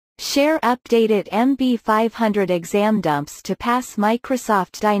Share updated MB-500 exam dumps to pass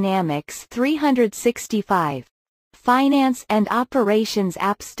Microsoft Dynamics 365 Finance and Operations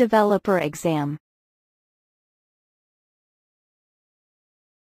Apps Developer Exam.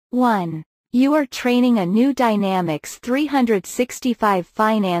 1. You are training a new Dynamics 365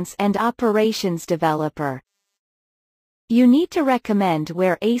 Finance and Operations developer. You need to recommend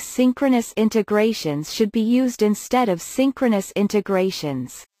where asynchronous integrations should be used instead of synchronous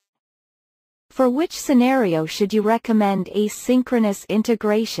integrations. For which scenario should you recommend asynchronous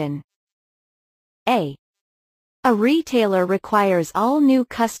integration? A. A retailer requires all new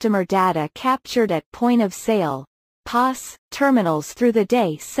customer data captured at point of sale, POS, terminals through the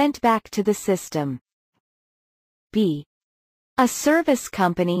day sent back to the system. B. A service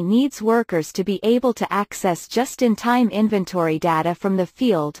company needs workers to be able to access just-in-time inventory data from the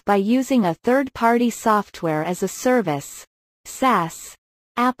field by using a third-party software as a service (SaaS)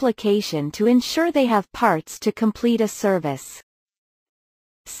 application to ensure they have parts to complete a service.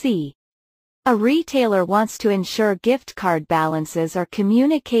 C. A retailer wants to ensure gift card balances are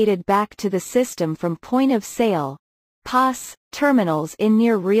communicated back to the system from point of sale (POS) terminals in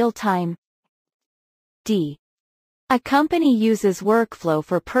near real time. D. A company uses workflow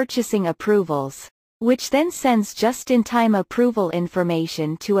for purchasing approvals, which then sends just-in-time approval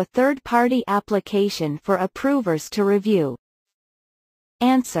information to a third-party application for approvers to review.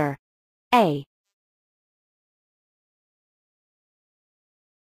 Answer: A.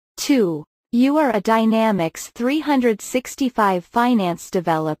 2. You are a Dynamics 365 Finance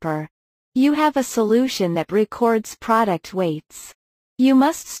developer. You have a solution that records product weights. You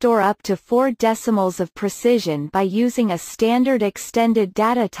must store up to 4 decimals of precision by using a standard extended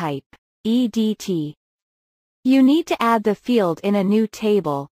data type, EDT. You need to add the field in a new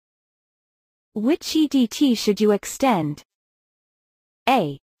table. Which EDT should you extend?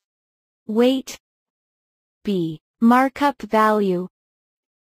 A. Weight. B. Markup value.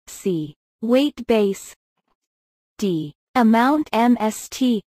 C. Weight base. D. Amount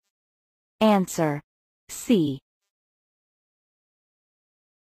MST. Answer: C.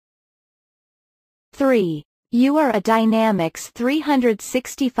 3. You are a Dynamics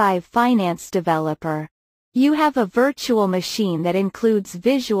 365 Finance developer. You have a virtual machine that includes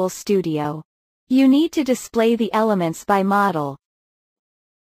Visual Studio. You need to display the elements by model.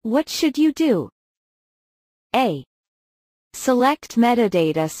 What should you do? A. Select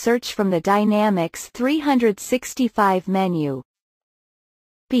metadata search from the Dynamics 365 menu.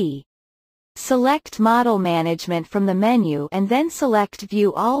 B. Select Model Management from the menu and then select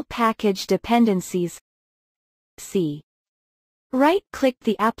View All Package Dependencies. C. Right-click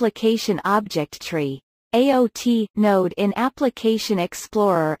the Application Object Tree (AOT) node in Application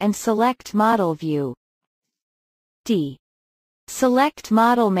Explorer and select Model View. D. Select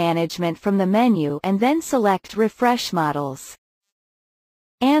Model Management from the menu and then select Refresh Models.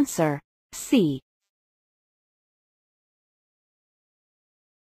 Answer: C.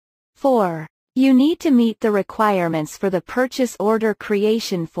 4. You need to meet the requirements for the purchase order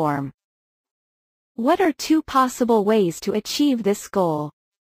creation form. What are 2 possible ways to achieve this goal?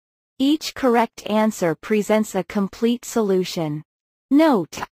 Each correct answer presents a complete solution.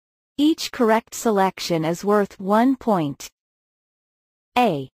 Note: each correct selection is worth 1 point.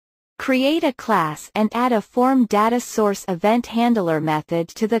 A. Create a class and add a form data source event handler method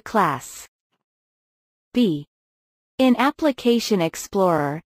to the class. B. In Application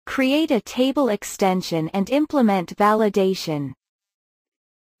Explorer, create a table extension and implement validation.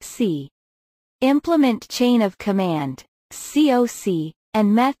 C. Implement chain of command (COC)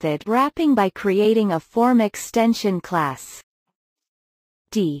 and method wrapping by creating a form extension class.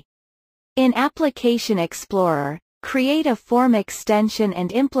 D. In Application Explorer, create a form extension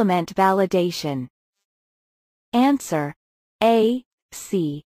and implement validation. Answer: A,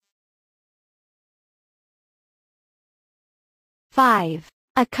 C. 5.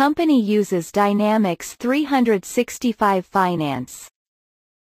 A company uses Dynamics 365 Finance.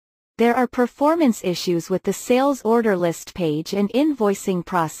 There are performance issues with the sales order list page and invoicing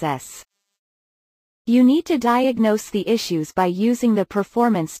process. You need to diagnose the issues by using the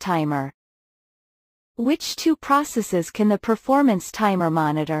performance timer. Which 2 processes can the performance timer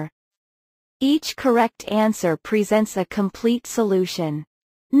monitor? Each correct answer presents a complete solution.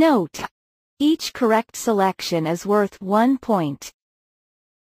 Note: each correct selection is worth 1 point.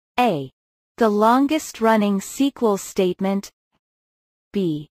 A. The longest-running SQL statement.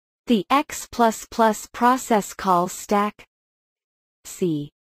 B. The X++ process call stack.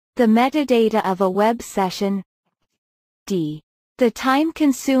 C. The metadata of a web session. D. The time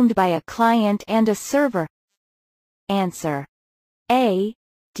consumed by a client and a server. Answer: A,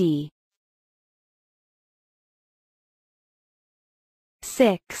 D.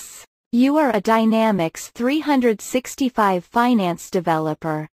 6. You are a Dynamics 365 finance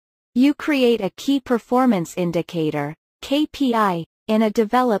developer. You create a key performance indicator, KPI, in a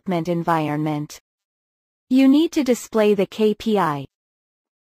development environment. You need to display the KPI.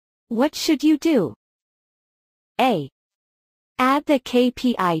 What should you do? A. Add the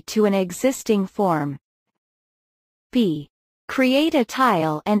KPI to an existing form. B. Create a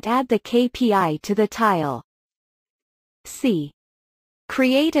tile and add the KPI to the tile. C.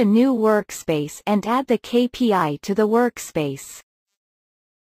 Create a new workspace and add the KPI to the workspace.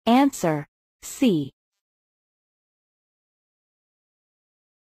 Answer: C.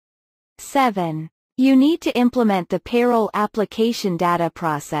 7. You need to implement the payroll application data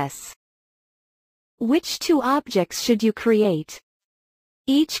process. Which two objects should you create?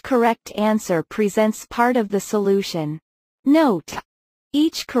 Each correct answer presents part of the solution. Note: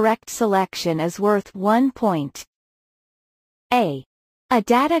 each correct selection is worth 1 point. A. A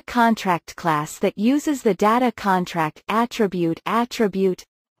data contract class that uses the data contract attribute.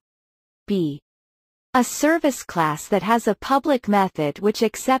 B. A service class that has a public method which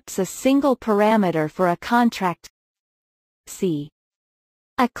accepts a single parameter for a contract. C.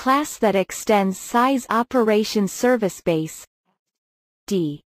 A class that extends size operation service base.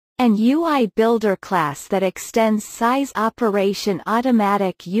 D. An UI builder class that extends size operation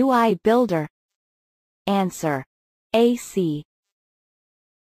automatic UI builder. Answer: A. C.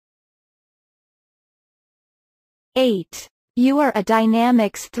 8. You are a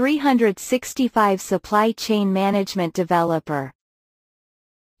Dynamics 365 supply chain management developer.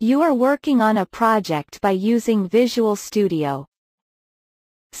 You are working on a project by using Visual Studio.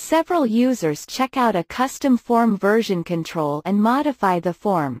 Several users check out a custom form version control and modify the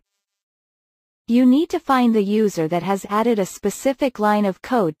form. You need to find the user that has added a specific line of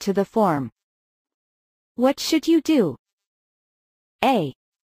code to the form. What should you do? A.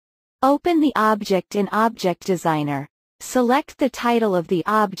 Open the object in Object Designer, select the title of the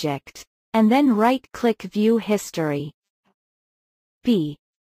object, and then right-click View History. B.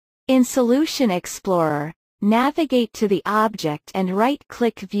 In Solution Explorer, navigate to the object and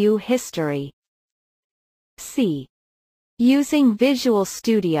right-click View History. C. Using Visual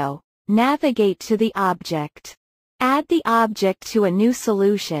Studio, navigate to the object. Add the object to a new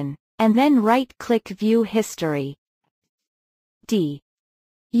solution, and then right-click View History. D.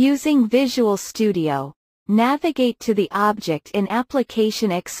 Using Visual Studio, navigate to the object in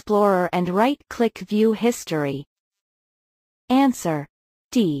Application Explorer and right-click View History. Answer: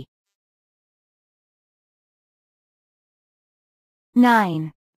 D.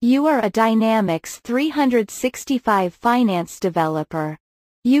 9. You are a Dynamics 365 finance developer.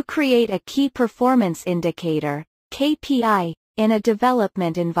 You create a key performance indicator, KPI, in a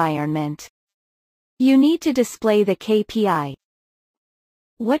development environment. You need to display the KPI.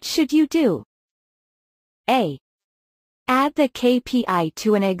 What should you do? A. Add the KPI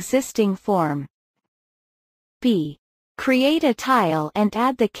to an existing form. B. Create a tile and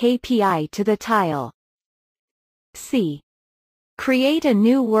add the KPI to the tile. C. Create a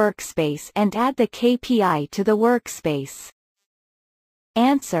new workspace and add the KPI to the workspace.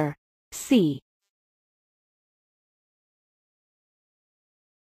 Answer: C.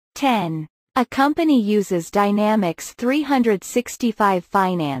 10. A company uses Dynamics 365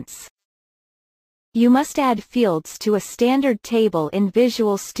 Finance. You must add fields to a standard table in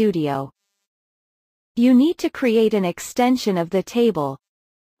Visual Studio. You need to create an extension of the table.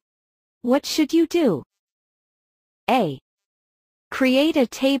 What should you do? A. Create a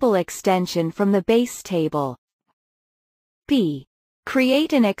table extension from the base table. B.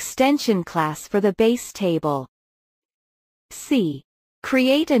 Create an extension class for the base table. C.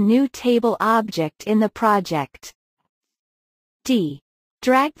 Create a new table object in the project. D.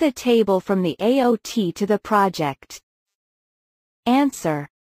 Drag the table from the AOT to the project. Answer: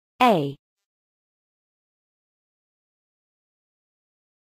 A.